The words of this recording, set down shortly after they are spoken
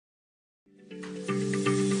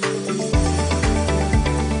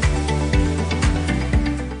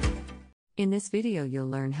In this video you'll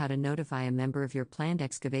learn how to notify a member of your planned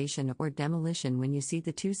excavation or demolition when you see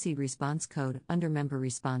the 2C response code under member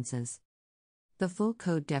responses. The full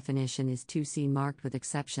code definition is 2C marked with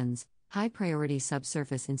exceptions, high priority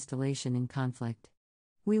subsurface installation in conflict.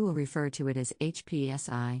 We will refer to it as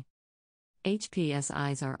HPSI.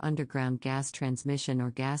 HPSIs are underground gas transmission or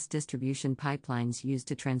gas distribution pipelines used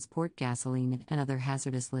to transport gasoline and other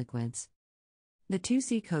hazardous liquids. The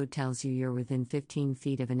 2C code tells you you're within 15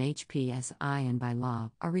 feet of an HPSI and by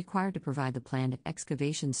law are required to provide the planned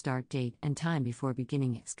excavation start date and time before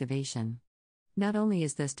beginning excavation. Not only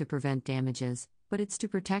is this to prevent damages, but it's to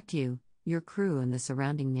protect you, your crew and the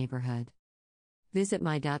surrounding neighborhood. Visit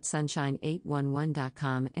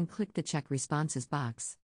my.sunshine811.com and click the Check Responses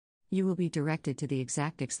box. You will be directed to the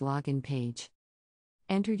Exactix login page.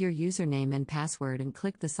 Enter your username and password and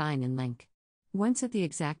click the Sign In link. Once at the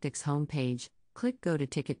Exactix homepage, click Go to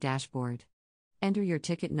Ticket Dashboard. Enter your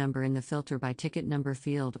ticket number in the Filter by Ticket Number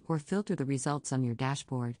field or filter the results on your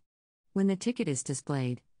dashboard. When the ticket is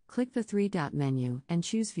displayed, click the three-dot menu and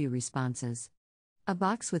choose View Responses. A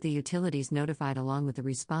box with the utilities notified along with the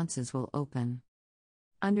responses will open.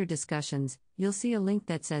 Under Discussions, you'll see a link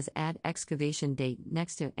that says Add Excavation Date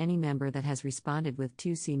next to any member that has responded with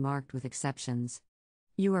 2C marked with exceptions.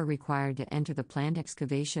 You are required to enter the planned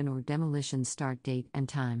excavation or demolition start date and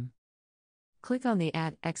time. Click on the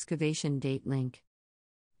Add Excavation Date link.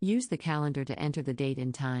 Use the calendar to enter the date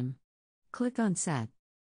and time. Click on Set.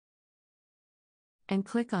 And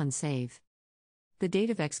click on Save. The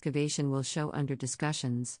date of excavation will show under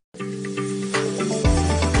Discussions.